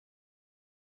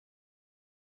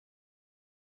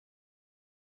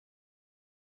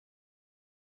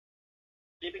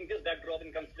Keeping this backdrop in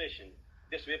consideration,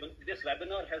 this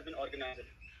webinar has been organized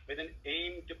with an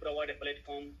aim to provide a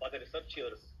platform for the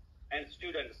researchers and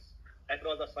students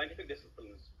across the scientific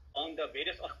disciplines on the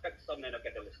various aspects of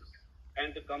nanocatalysis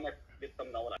and to come up with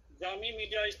some novel ideas. Jami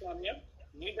Media Islamia,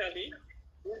 New Delhi,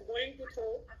 is going to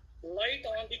throw light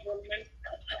on the development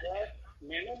of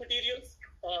nanomaterials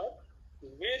for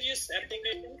various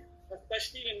applications,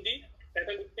 especially in the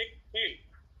catalytic field.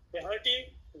 A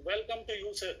hearty welcome to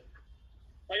you, sir.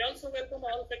 I also welcome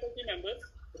all faculty members,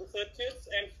 researchers,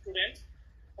 and students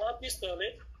of this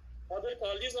college, other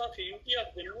colleges of UT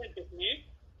of Jammu and Kashmir,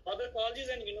 other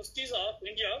colleges and universities of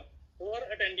India who are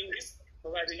attending this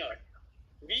webinar.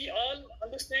 We all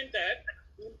understand that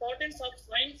the importance of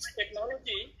science,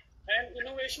 technology, and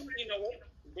innovation in our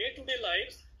day-to-day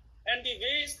lives and the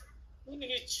ways in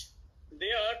which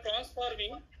they are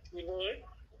transforming the world.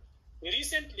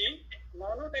 Recently,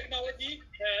 nanotechnology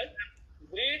has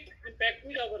great impact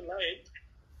in our lives.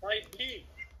 I believe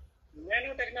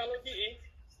nanotechnology is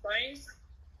science,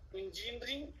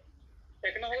 engineering,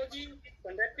 technology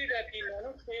conducted at the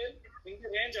nanoscale in the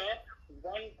range of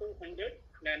 1 to 100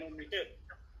 nanometer.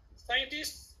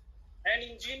 Scientists and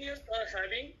engineers are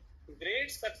having great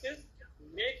success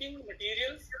making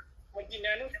materials at the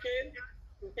nanoscale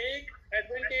to take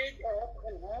advantage of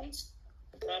enhanced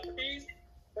properties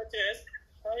such as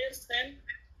higher strength,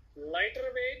 lighter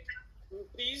weight,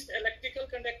 increased electrical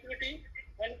conductivity,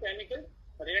 and chemical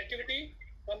reactivity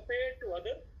compared to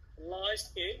other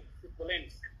large-scale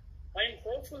equivalents. I am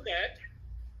hopeful that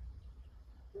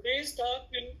today's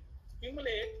talk will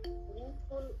stimulate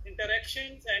meaningful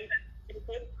interactions and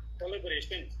deeper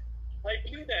collaborations. I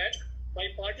believe that by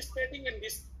participating in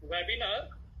this webinar,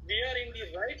 we are in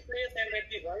the right place and at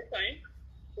the right time.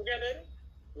 Together,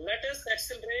 let us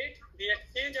accelerate the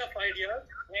exchange of ideas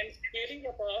and scaling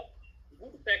up of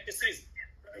good practices.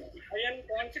 I am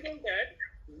confident that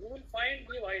you will find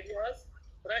new ideas,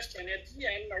 fresh energy,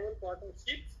 and novel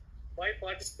partnerships by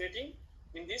participating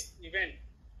in this event.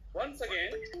 Once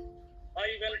again, I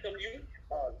welcome you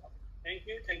all. Thank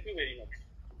you very much.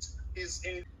 Is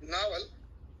in novel.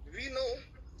 We know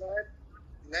that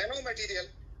nanomaterial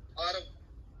are a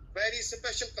very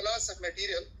special class of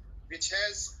material which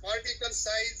has particle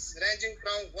size ranging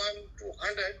from 1 to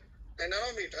 100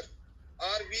 nanometer,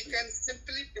 or we can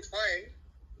simply define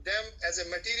them as a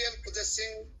material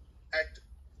possessing at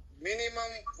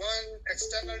minimum one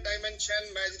external dimension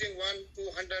measuring 1 to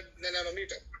 100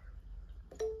 nanometer.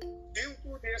 Due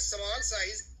to their small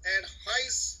size and high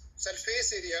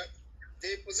surface area,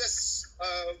 they possess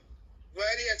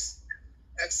very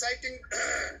exciting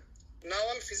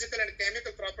novel physical and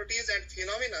chemical properties and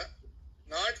phenomena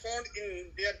not found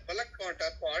in their bulk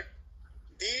counterpart.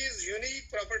 These unique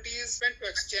properties meant to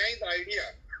exchange the idea.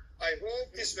 I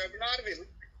hope this webinar will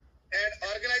and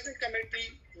organizing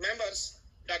committee members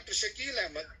Dr. Shakil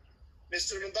Ahmed,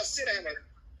 Mr. Mudassir Ahmed,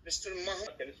 Mr.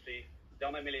 Muhammad Chemistry,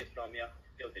 Jami Media Islamia,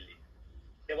 New Delhi.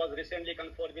 He was recently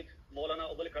conferred with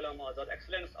Maulana Abul Kalam Azad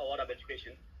Excellence Award of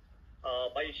Education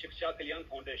by Shiksha Kalyan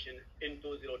Foundation in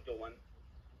 2021.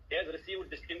 He has received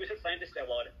Distinguished Scientist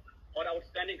Award for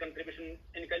outstanding contribution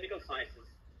in chemical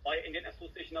sciences by Indian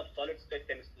Association of Solid State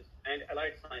Chemists and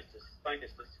Allied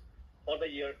Scientists for the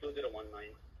year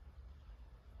 2019.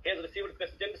 He has received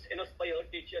President's Inspire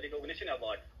Teacher Recognition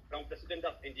Award from President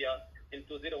of India in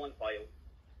 2015.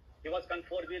 He was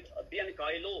conferred with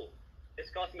Biancailo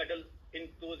Escas Medal in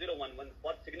 2011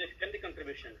 for significant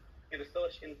contribution in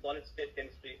research in solid state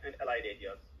chemistry and allied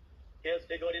areas. He has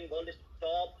figured in world's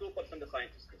top 2%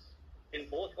 scientists in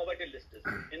both coveted lists,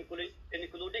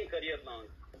 including career-long.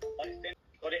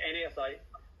 For NASI,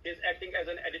 he is acting as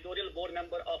an editorial board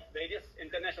member of various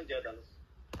international journals,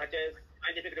 such as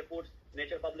Scientific Reports,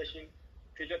 Nature Publishing,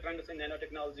 Future Trends in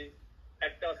Nanotechnology,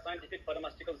 Acta Scientific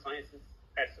Pharmaceutical Sciences,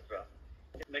 etc.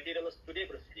 His materials today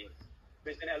proceedings,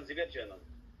 based in Elsevier Journal.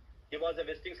 He was a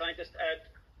visiting scientist at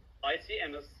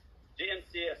ICMS,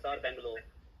 JNCSR Bangalore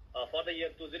for the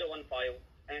year 2015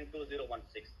 and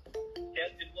 2016. He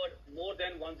has delivered more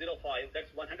than 105, that's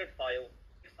 105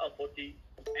 of 40,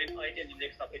 and IT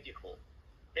index of 84.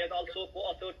 He has also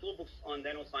co-authored 2 books on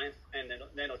nanoscience and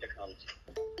nanotechnology.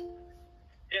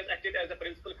 He has acted as a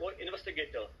principal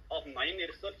co-investigator of 9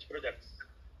 research projects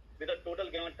with a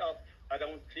total grant of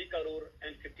around 3 crore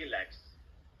and 50 lakhs.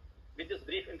 With this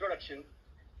brief introduction,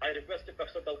 I request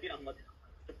Professor Tawqir Ahmed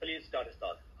to please start his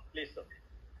talk. Please, sir.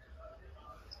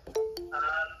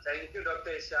 Thank you,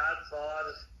 Dr. Ishaq,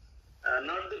 for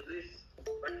not the brief,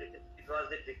 but it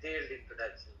was a detailed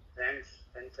introduction.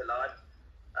 Thanks a lot.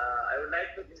 I would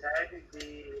like to thank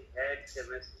the head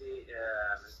chemistry,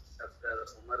 Dr.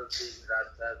 Umaruddin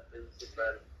Rasta,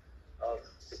 principal of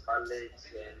the college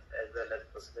and as well as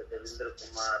Professor Devendra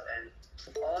Kumar and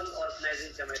all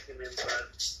organizing committee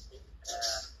members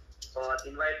for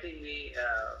inviting me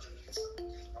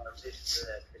for this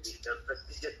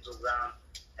prestigious program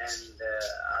and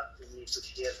asking me to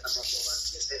share some of our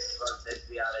latest work that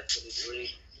we are actually doing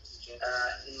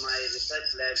in my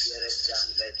research lab here at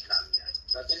Jamia Islamia.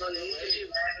 So initially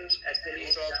when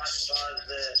actually Shah was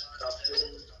talking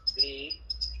to me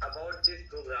about this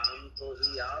program, so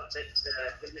he asked that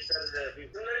similarly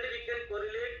we can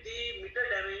correlate the meter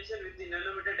dimension with the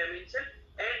nanometer dimension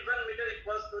and 1 meter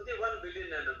equals to the 1 billion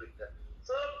nanometer.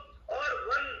 So or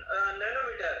 1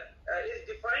 nanometer is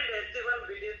defined as the 1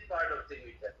 billionth part of the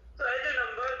meter. So as a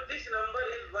number, this number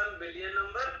is 1 billion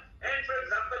number. And for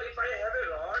example, if I have a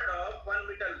rod of 1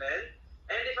 meter length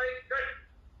and if I cut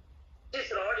this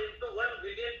rod into 1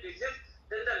 billion pieces,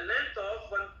 then the length of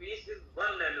one piece is 1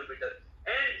 nanometer.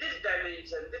 And this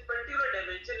dimension, this particular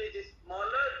dimension is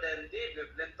smaller than the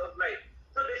wavelength of light.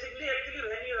 So basically, actually,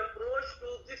 when you approach to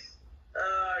this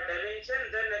dimension,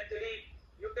 then actually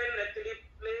you can actually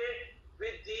play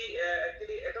with the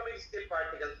actually atomic scale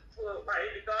particles. Why?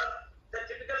 Because the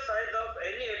typical size of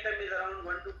any atom is around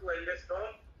 1 to 2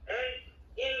 angstrom, and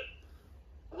in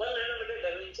 1 nanometer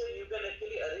dimension, you can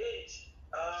actually arrange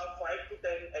 5 to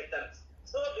 10 atoms.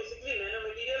 So basically,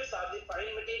 nanomaterials are the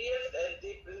fine materials, as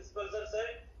the principles are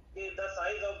said. The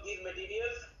size of these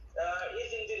materials is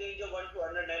in the range of 1 to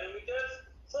 100 nanometers.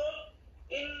 So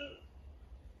in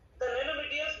the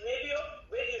nanomaterials may be of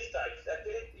various types.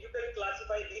 Actually, you can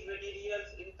classify these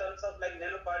materials in terms of like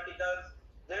nanoparticles,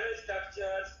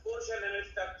 nanostructures, portion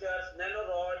nanostructures,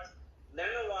 nanorods,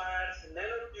 nanowires,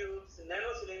 nanotubes,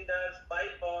 nanocylinders,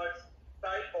 bipods,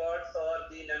 tripods, or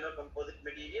the nanocomposite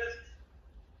materials.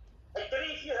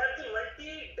 Actually, if you have the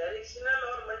multi-directional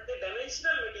or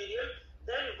multi-dimensional material,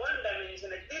 then one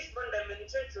dimension, at least one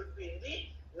dimension should be in the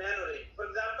nano range. For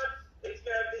example, if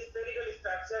you have this spherical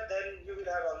structure, then you will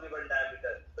have only one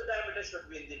diameter. The diameter should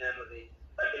be in the nano range.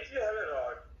 But if you have a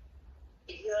rod,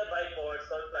 if you have bipods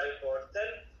or tripods,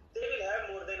 then they will have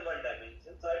more than one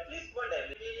dimension. So at least one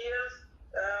dimension. Materials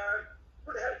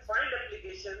could have find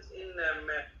applications in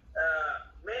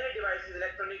many devices,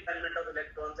 electronic alignment of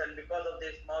electrons, and because of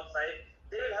their small size,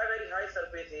 they will have very high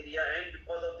surface area, and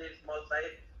because of their small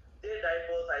size, their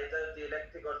dipoles, either the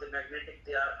electric or the magnetic,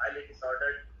 they are highly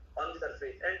disordered on the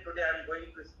surface. And today I am going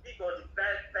to speak about the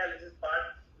catalysis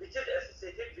part, which is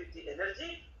associated with the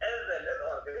energy as well as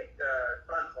organic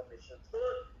transformation. So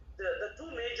the two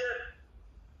major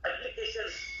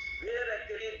applications where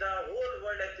actually the whole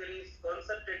world actually is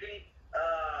concentrating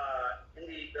in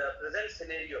the present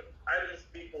scenario, I will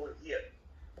speak over here.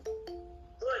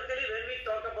 So actually when we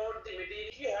talk about the material,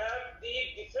 if you have the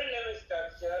different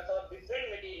nanostructures or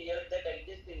different materials that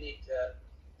exist in nature,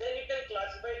 then you can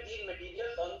classify these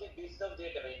materials on the basis of their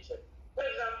dimension. For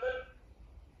example,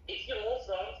 if you move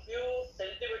from few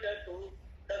centimeter to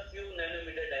the few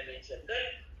nanometer dimension, then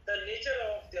the nature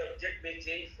of the object may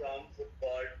change from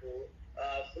football to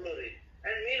fluorine.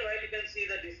 And meanwhile, you can see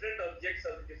the different objects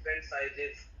of different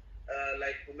sizes,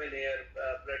 like human hair,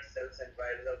 blood cells, and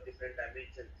viruses of different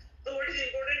dimensions. So what is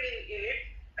important in it,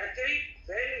 actually,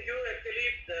 when you actually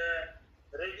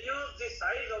reduce the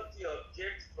size of the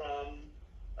object from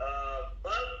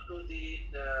bulk to the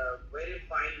very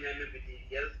fine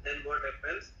nanomaterials, then what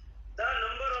happens? The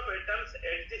number of atoms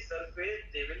at the surface,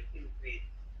 they will increase.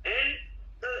 And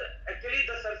actually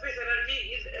the surface energy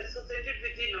is associated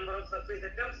with the number of surface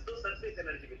atoms, so surface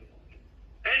energy will increase.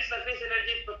 And surface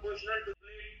energy is proportional to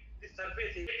the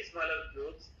surface area in smaller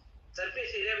cubes.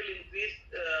 Surface area will increase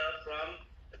from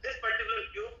this particular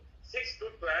cube 6 to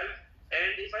 12,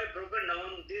 and if I broken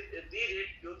down these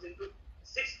 8 cubes into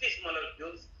 60 smaller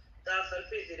cubes, the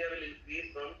surface area will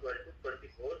increase from 12 to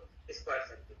 24 square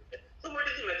centimeter. So what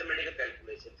is the mathematical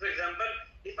calculation? For example,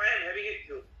 if I am having a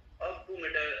cube of 2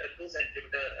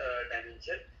 centimeter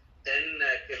dimension, then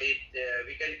actually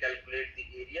we can calculate the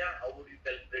area. How would you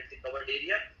calculate the covered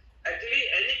area? Actually,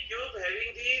 any cube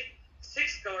having the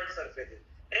 6 covered surfaces,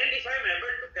 and if I am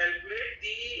able to calculate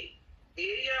the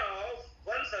area of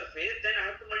one surface, then I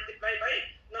have to multiply by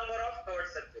number of covered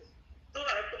surfaces. So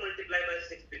I have to multiply by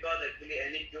 6, because actually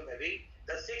any cube having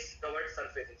the 6 covered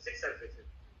surfaces, 6 surfaces.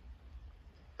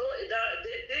 So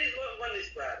there is one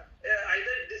square.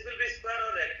 Either this will be square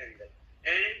or rectangle,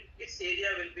 and its area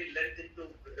will be length into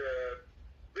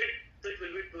width, so it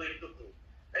will be 2 into 2.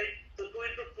 Right? So 2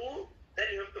 into 2, then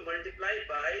you have to multiply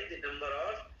by the number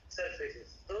of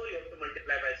surfaces. So you have to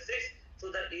multiply by 6.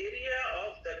 So the area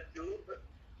of the cube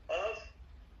of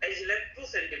edge length 2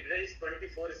 centimeter is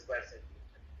 24 square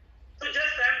centimeter. So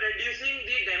just I am reducing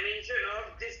the dimension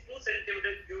of this 2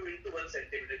 centimeter cube into 1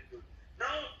 centimeter cube.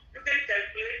 Now you can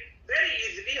calculate very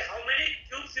easily how many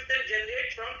cubes you can generate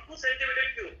from 2 centimeter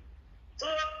cube. So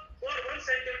for 1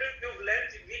 centimeter cube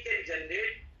length, we can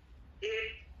generate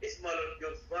 8 smaller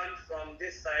cubes, one from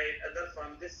this side, other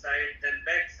from this side, then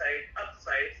back side, up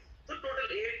side. So total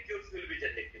 8 cubes will be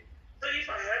generated. So if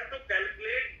I have to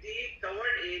calculate the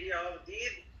covered area of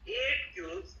these 8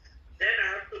 cubes, then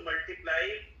I have to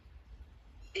multiply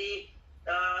the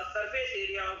surface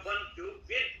area of 1 cube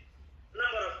with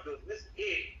number of cubes, means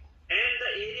 8. And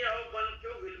the area of 1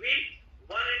 cube will be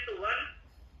 1 into 1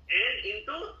 and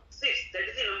into 6. That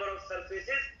is the number of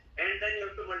surfaces. And then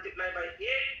you have to multiply by 8.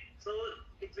 So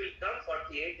it will come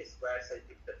 48 square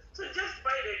centimeter. So just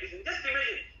by reducing, just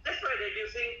imagine, just by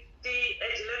reducing the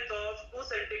edge length of 2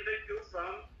 centimeter cube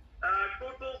from 2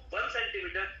 to 1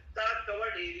 centimeter, the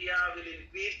covered area will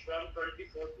increase from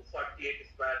 24 to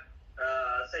 48 square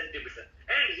centimeter.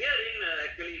 And here in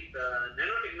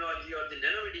nanotechnology or the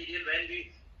nanomaterial, when we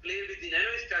play with the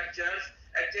nanostructures,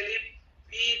 actually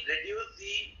we reduce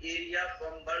the area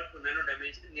from bulk to nano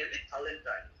dimension nearly 1,000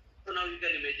 times. So now you can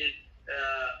imagine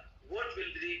what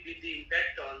will be the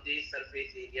impact on the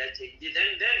surface area changes,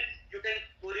 and then you can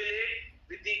correlate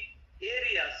with the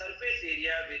area, surface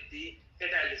area with the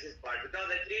catalysis part,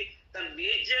 because actually the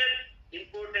major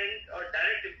important or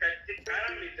direct impacted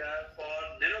parameter for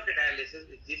nanocatalysis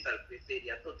is the surface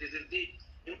area. So this is the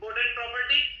important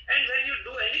property, and when you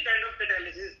do any kind of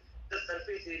catalysis, the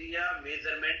surface area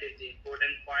measurement is the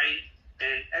important point,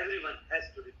 and everyone has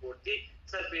to report the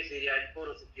surface area and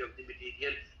porosity of the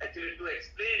material actually to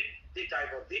explain the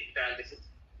type of the catalysis.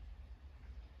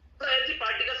 So as the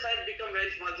particle size become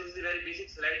very small, this is a very basic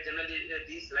slide. Generally,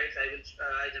 these slides I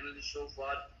generally show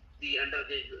for the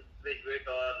undergraduate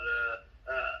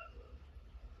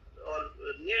or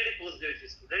nearly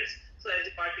postgraduate students. So as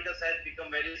the particle size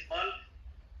become very small,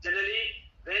 generally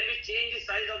when we change the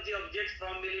size of the object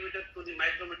from millimeter to the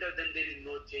micrometer, then there is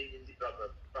no change in the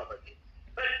property.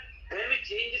 But when we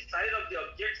change the size of the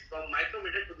objects from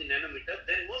micrometer to the nanometer,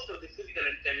 then most of the physical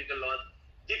and chemical laws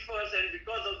differs, and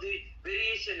because of the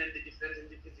variation and the difference in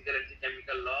the physical and the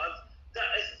chemical laws, the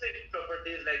associated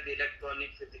properties like the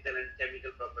electronic, physical and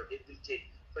chemical properties will change.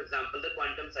 For example, the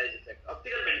quantum size effect,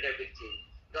 optical band gap will change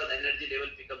because energy level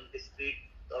becomes discrete.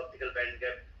 The optical band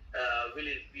gap will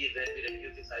increase when we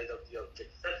reduce the size of the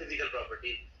object. The physical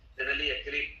properties, generally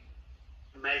actually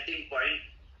melting point,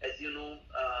 as you know,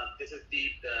 this is the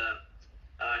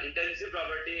intensive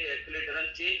property, actually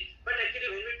doesn't change. But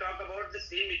actually when we talk about the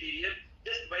same material,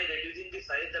 just by reducing the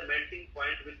size, the melting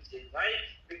point will change. Why?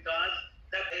 Because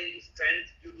the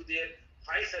strength due to their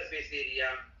high surface area,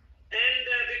 and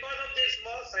because of their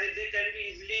small size, they can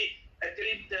be easily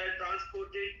actually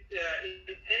transported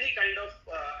in any kind of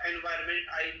environment,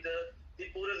 either the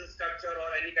porous structure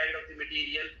or any kind of the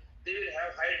material. They will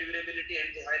have high durability and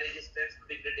the high resistance to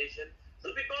degradation. So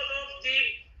because of the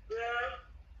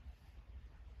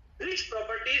rich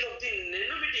properties of the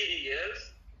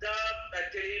nanomaterials,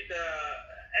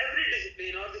 every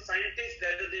discipline or the scientist,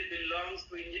 whether they belongs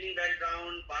to engineering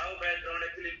background, bio background,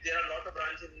 actually there are a lot of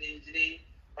branches in engineering,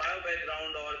 bio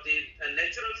background or the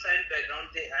natural science background,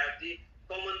 they have the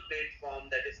common platform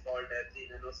that is called as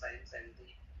the nanoscience and the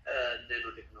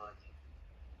nanotechnology.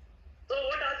 So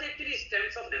what are the actually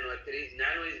stems of nano? Actually,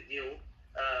 nano is new.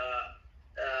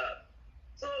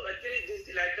 So actually, this is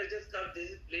the Lycurgus cup.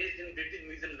 This is placed in British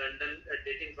Museum, London,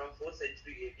 dating from 4th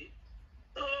century AD.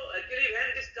 So actually, when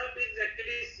this cup is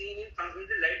actually seen in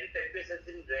transmitted light, it appears as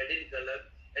in red in color,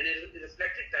 and in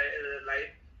reflected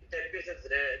light, it appears as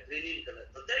green in color.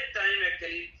 So that time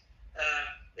actually,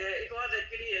 it was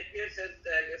actually appears as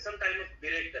some kind of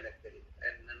miracle actually,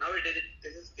 and nowadays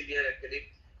this is clear actually.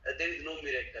 There is no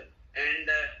miracle, and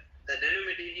the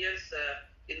nanomaterials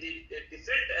in the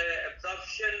different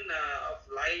absorption of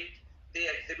light, they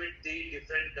exhibit the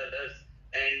different colors,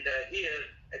 and here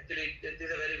actually this is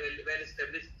a very well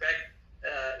established fact.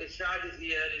 Irshad is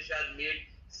here. Irshad made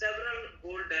several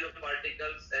gold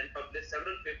nanoparticles and published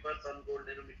several papers on gold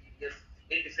nanomaterials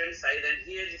in different size, and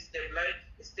he has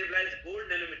stabilized gold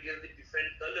nanomaterials in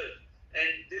different colors,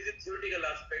 and this is theoretical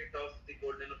aspect of the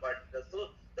gold nanoparticles.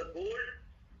 So the gold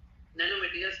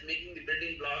nanomaterials making the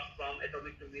building blocks from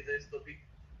atomic to mesoscopic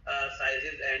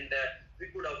sizes, and we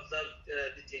could observe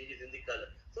the changes in the color.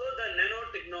 So the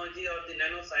nanotechnology or the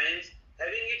nanoscience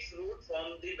having its root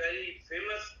from the very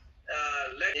famous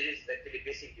there is actually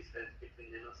basic difference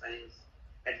between nanoscience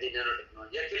and the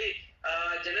nanotechnology. Actually,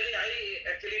 generally I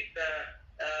actually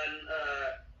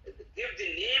give the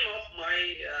name of my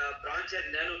branch as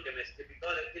nanochemistry,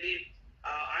 because actually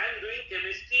I am doing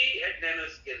chemistry at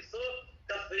nanoscale. So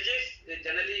uses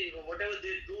generally whatever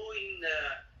they do in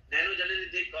nano, generally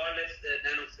they call as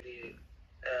nano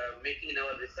making in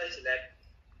our research lab,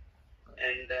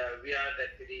 and we are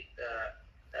actually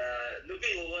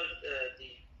looking over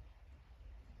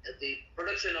the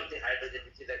production of the hydrogen,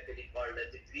 which is actually called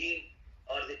as the green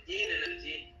or the clean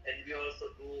energy, and we also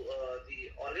do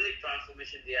the organic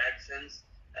transformation reactions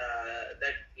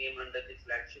that came under the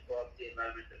flagship of the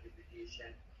environmental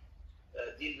remediation.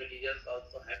 These materials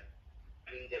also have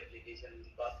having the application in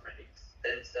the cosmetics,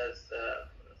 sensors,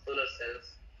 solar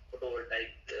cells,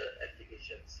 photovoltaic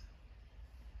applications.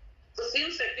 So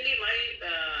since actually my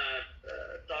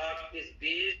talk is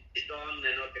based on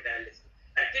nanocatalysis,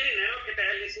 actually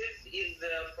nanocatalysis is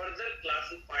further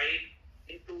classified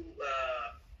into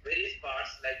various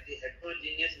parts like the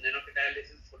heterogeneous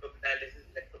nanocatalysis, photocatalysis,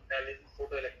 electrocatalysis,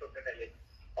 photoelectrocatalysis.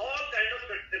 All kind of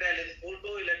catalysis,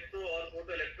 photoelectro or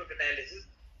photoelectrocatalysis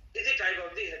is a type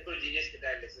of the heterogeneous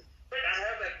catalysis. But I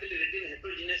have actually written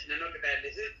heterogeneous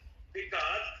nanocatalysis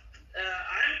because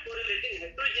I am correlating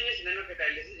heterogeneous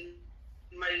nanocatalysis in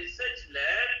my research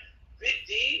lab with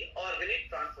the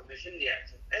organic transformation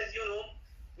reaction. As you know,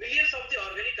 millions of the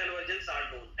organic conversions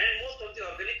are known, and most of the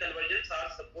organic conversions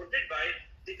are supported by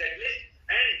the catalyst,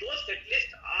 and those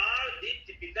catalysts are the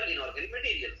typical inorganic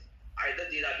materials. Either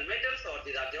these are the metals, or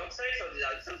these are the oxides, or these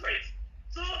are the sulfides.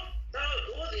 So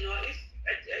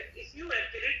if you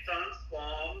actually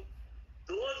transform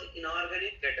those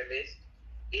inorganic catalysts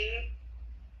in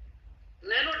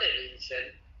nano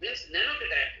dimension, means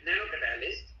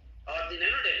nanocatalyst or the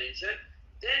nano dimension,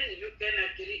 then you can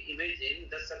actually imagine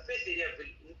the surface area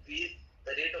will increase,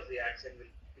 the rate of reaction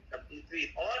will become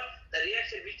increased, or the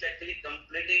reaction which actually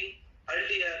completing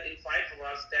earlier in 5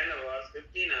 hours, 10 hours,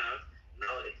 15 hours,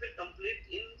 now it will complete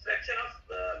in fraction of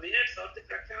minutes or the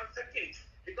fraction of seconds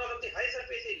because of the high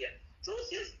surface area. So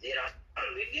since there are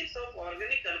millions of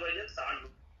organic conversions are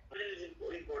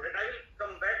important, I will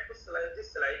come back to this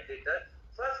slide later.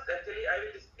 First, actually, I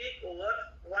will speak over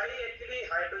why actually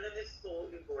hydrogen is so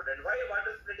important, why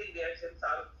water splitting reactions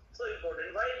are so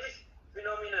important, why this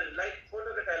phenomenon like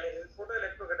photocatalysis,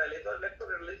 photoelectrocatalysis or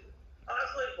electrocatalysis are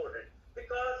so important,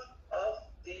 because of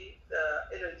the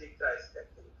energy crisis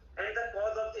actually. And the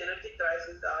cause of the energy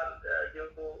crisis are due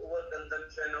to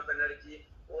overconsumption of energy,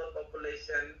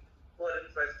 overpopulation, poor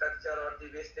infrastructure, or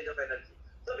the wastage of energy.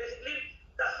 So basically,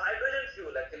 the hydrogen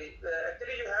fuel actually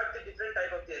you have the different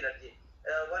type of the energy.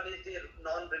 One is the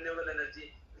non-renewable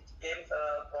energy, which came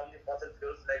from the fossil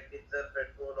fuels like diesel,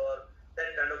 petrol, or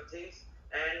that kind of things.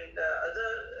 And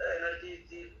other energy is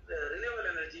the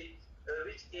renewable energy,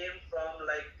 which came from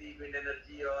like the wind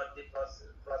energy or the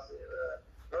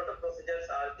lot of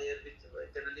procedures are there which were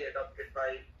generally adopted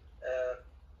by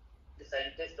the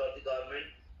scientists or the government.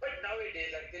 But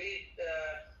nowadays, actually,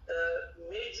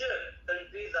 major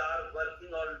countries are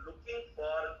working or looking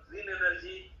for green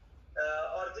energy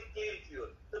or the clean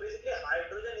fuel. So basically,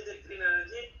 hydrogen is a green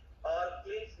energy or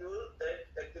clean fuel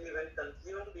that actually, when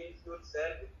consumed in fuel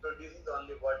cell, it produces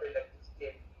only water,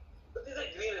 electricity, and heat. So this is a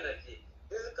green energy.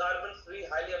 This is carbon-free,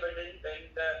 highly abundant,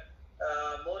 and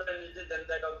more energy than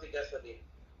that of the gasoline.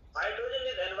 Hydrogen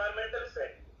is environmental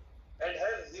friendly and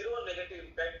has zero negative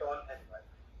impact on environment.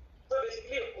 So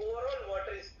basically, overall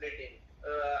water splitting,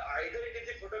 either it is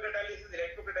the photocatalysis,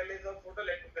 electrocatalysis, or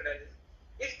photoelectrocatalysis,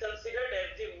 is considered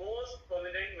as the most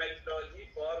prominent methodology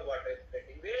for water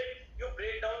splitting, where you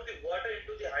break down the water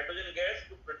into the hydrogen gas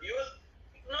to produce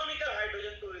economical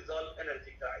hydrogen to resolve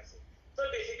energy crisis. So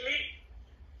basically,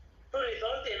 to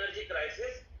resolve the energy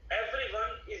crisis,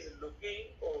 everyone is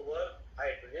looking over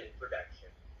hydrogen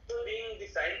production. So being the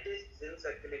scientists, since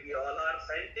actually we all are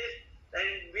scientists,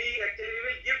 and we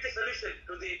will give the solution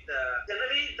to the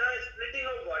generally the splitting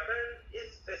of water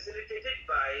is facilitated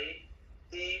by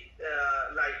the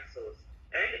light source.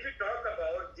 And if you talk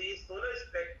about the solar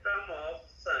spectrum of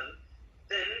sun,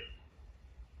 then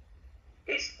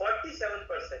it's 47%.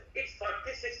 It's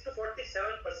 46 to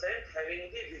 47% having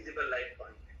the visible light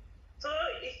content. So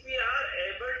if we are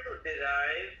able to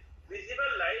derive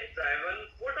visible light driven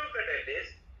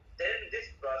photocatalyst, then this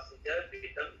procedure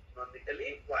becomes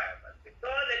economically viable,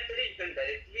 because actually you can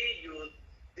directly use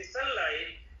the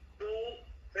sunlight to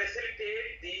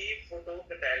facilitate the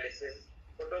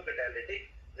photocatalytic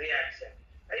reaction,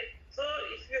 right? So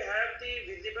if you have the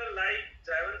visible light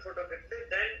driven photocatalyst,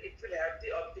 then it will have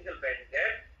the optical band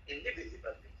gap in the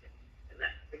visible region,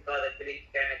 because actually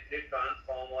it can actually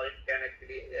transform, or it can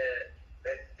actually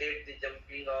facilitate the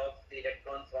jumping of the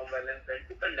electrons from valence band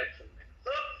to conduction band. So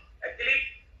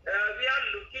actually we are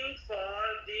looking for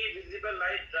the visible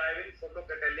light driving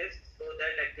photocatalyst, so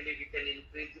that actually we can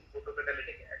increase the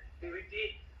photocatalytic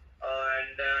activity,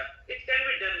 and it can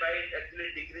be done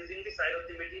size of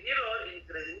the material or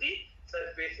increasing the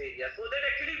surface area. So that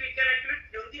actually we can actually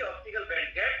tune the optical band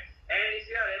gap, and if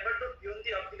we are able to tune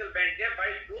the optical band gap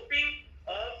by doping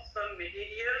of some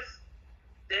materials,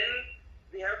 then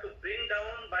we have to bring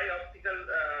down by optical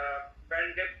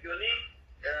band gap tuning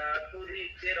to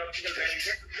their optical band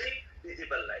gap to the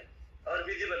visible light or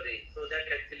visible range, so that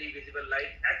actually visible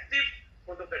light active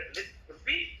photocatalyst could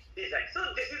be designed. So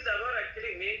this is our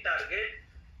actually main target.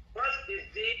 First is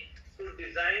to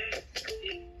design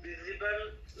a visible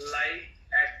light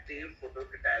active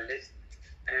photocatalyst,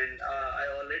 and I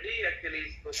already actually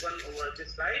spoken over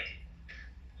this slide.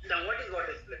 Now what is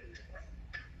water splitting?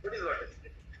 What is water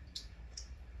splitting?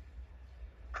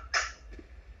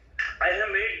 I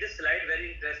have made this slide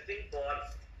very interesting for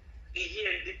PG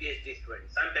and the PhD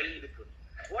students. I'm telling you the truth.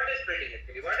 Water splitting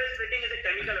actually. Water splitting is a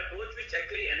chemical approach which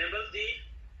actually enables the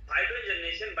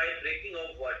hydrogenation by breaking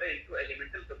of water into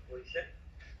elemental composition,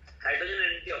 hydrogen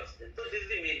and the oxygen. So this is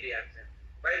the main reaction.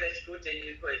 While H2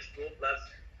 changes to H2 plus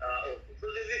O2. So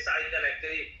this is the cycle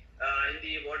actually. In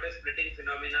the water splitting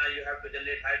phenomena, you have to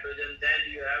generate hydrogen,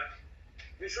 then you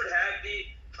should have the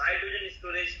hydrogen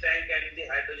storage tank and the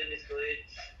hydrogen storage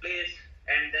place,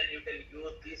 and then you can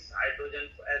use this hydrogen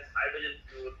as hydrogen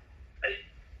fuel, right?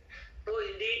 So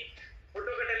in the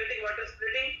photocatalytic water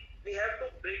splitting, we have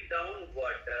to break down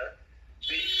water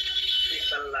with the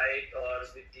sunlight or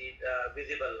with the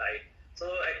visible light. So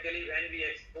actually when we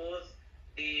expose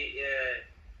the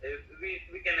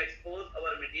we can expose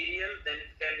our material, then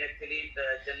it can actually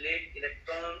generate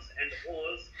electrons and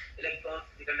holes, electrons,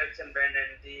 the conduction band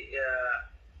and the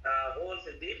holes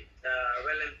in the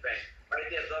valence band by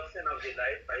the absorption of the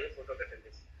light by a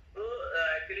photocatalyst. So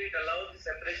actually it allows the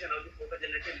separation of the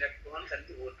photogenerating electrons and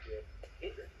the hole here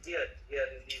in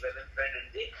the valence band and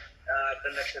the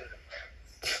conduction band.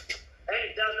 And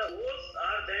the holes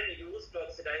are then used to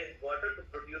oxidize water to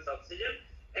produce oxygen,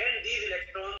 and these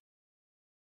electrons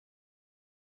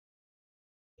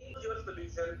your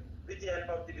solution with the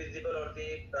help of the visible or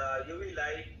the UV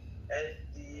light as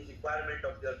the requirement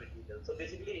of your material. So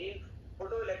basically in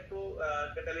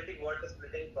photoelectrocatalytic water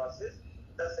splitting process,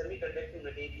 the semiconducting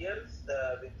materials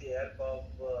with the help of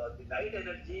the light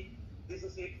energy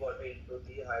dissociate water into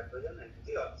the hydrogen and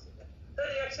the oxygen. The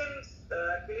reactions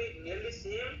actually nearly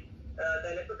same,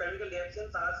 the electrochemical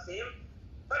reactions are same,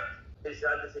 but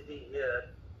Vishal is sitting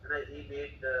here and he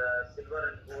made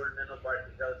silver and gold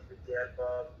nanoparticles with the help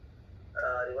of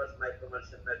reverse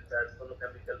microemulsion method,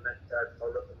 photochemical method,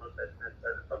 holothermal method,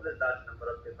 and published large number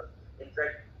of papers. In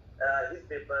fact, his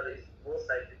paper is most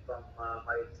cited from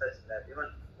my research lab. Even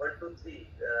 1, 2, 3,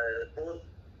 those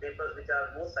papers which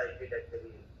are most cited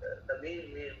actually, the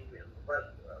main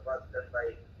work was done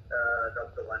by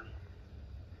Dr. Wani.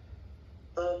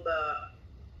 So,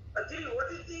 actually, what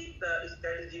is the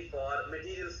strategy for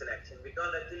material selection?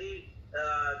 Because actually,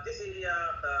 this area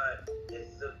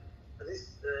is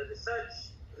research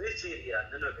rich area,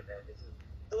 nanocatalysis.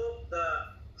 So,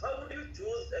 how would you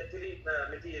choose actually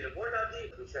material? What are the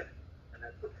solution? And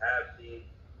I could have the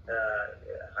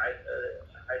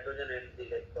hydrogen and the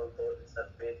electrons over the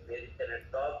surface where you can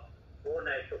adopt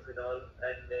 4-nitrophenol,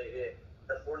 and the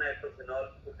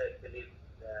 4-nitrophenol could actually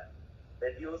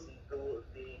reduce into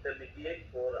the intermediate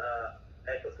for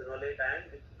nitrophenolate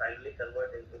ion, which finally convert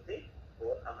into the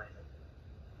 4-amino.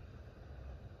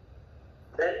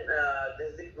 Then there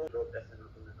is the group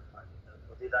SNO2 nanoparticles.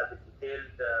 So these are the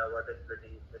detailed water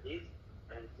splitting studies,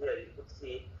 and here you could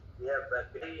see we have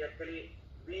actually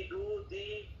we do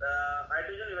the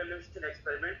hydrogen evaluation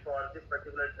experiment for this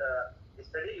particular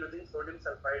study using sodium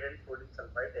sulfide and sodium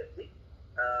sulfide as the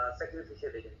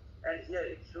sacrificial agent. And here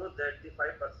it shows that the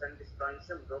 5%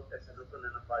 strontium group SNO2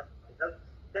 nanoparticles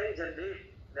can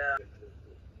generate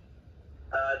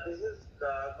this is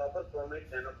copper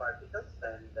chromate nanoparticles,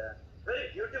 and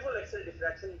very beautiful X-ray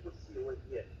diffraction you could see over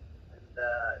here, and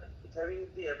it's having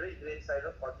the average grain size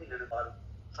of 40 nanoparticles,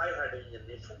 high hydrogen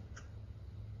generation.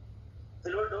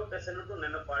 Silver doped SNO2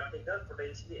 nanoparticles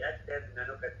potentially act as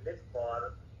nanocatalysts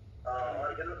for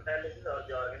organocatalysis or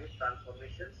the organic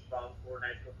transformations from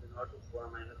 4-nitrophenol to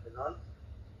 4-aminophenol.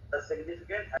 The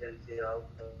significant efficiency of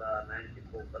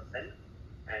 94%,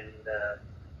 and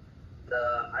the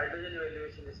hydrogen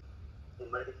evaluation is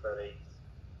multiple rates.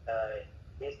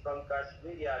 He's from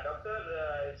Kashmir. Yeah, Dr.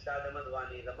 Shad Ahmad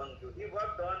Wani is among you. He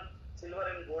worked on silver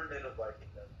and gold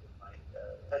nanoparticles in my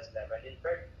research lab, and in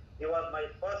fact, he was my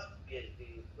first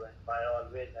PhD student by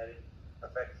always having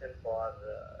affection for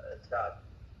Shad.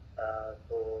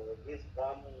 So he's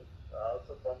from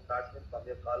also from Kashmir, from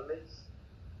your college.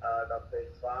 Dr.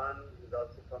 Isfan is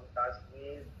also from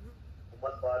Kashmir.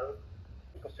 Umar Farooq.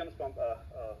 Questions from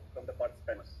the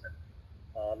participants.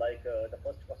 The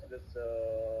first question is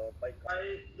by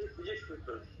the physics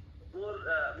people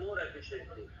more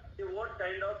efficiently. So what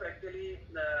kind of actually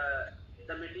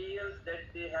the materials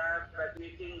that they have at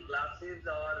making glasses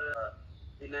or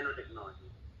the nanotechnology?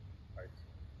 right.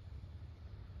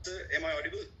 Sir, am I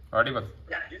audible? Audible.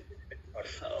 Yeah.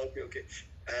 Okay.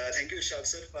 Thank you, Ishaq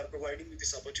sir, for providing me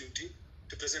this opportunity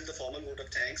to present the formal vote of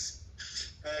thanks.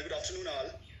 Good afternoon, all.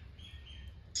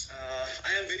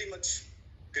 I am very much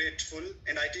grateful,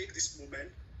 and I take this moment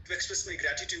to express my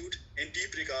gratitude and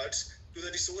deep regards to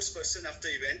the resource person of the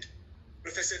event,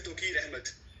 Professor Tokir Ahmed.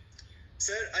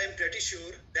 Sir, I am pretty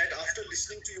sure that after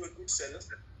listening to your good self,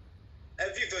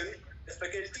 everyone, the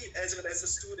faculty as well as the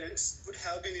students, would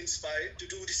have been inspired to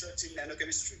do research in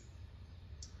nanochemistry.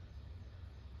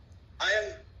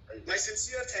 My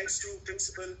sincere thanks to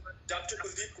Principal Dr.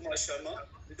 Kuldeep Kumar Sharma,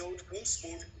 without whom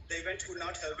the event could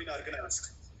not have been organized.